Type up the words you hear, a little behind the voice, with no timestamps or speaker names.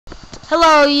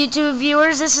Hello YouTube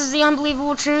viewers, this is the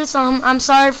unbelievable truth. I'm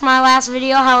sorry for my last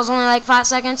video, how it was only like 5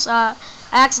 seconds. I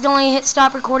accidentally hit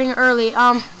stop recording early.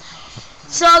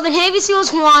 So the Navy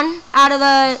SEALs won out of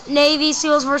the Navy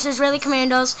SEALs versus Israeli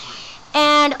Commandos,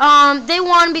 and they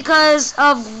won because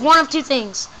of one of two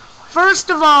things. First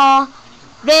of all,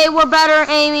 they were better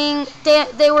aiming,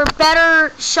 they were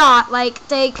better shot, like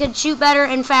they could shoot better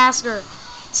and faster.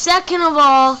 Second of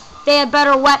all, they had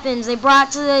better weapons. They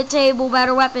brought to the table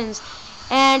better weapons.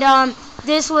 And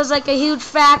this was like a huge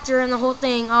factor in the whole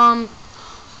thing.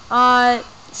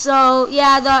 So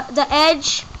yeah, the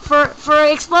edge for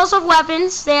explosive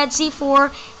weapons, they had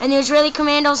C4, and the Israeli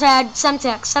Commandos had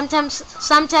Semtex.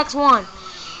 Semtex won.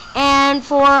 And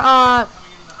for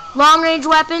long-range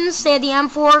weapons, they had the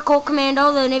M4 Colt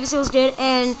Commando, the Navy SEALs did,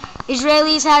 and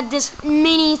Israelis had this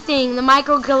mini thing, the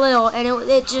Micro Galil, and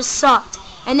it just sucked.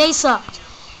 And they sucked.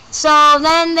 So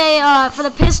then they, for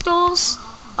the pistols,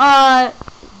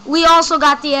 we also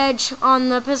got the edge on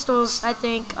the pistols, I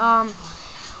think.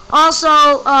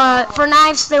 Also, for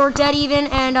knives, they were dead even.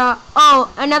 And,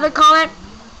 oh, another comment.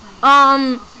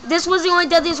 This was the only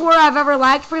deadliest war I've ever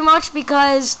liked, pretty much,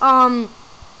 because,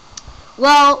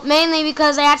 well, mainly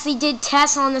because I actually did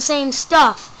tests on the same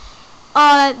stuff.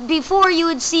 Before, you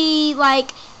would see,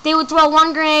 like, they would throw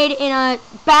one grenade in a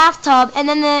bathtub, and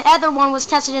then the other one was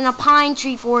tested in a pine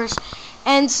tree forest.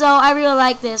 And so I really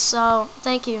like this, so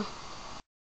thank you.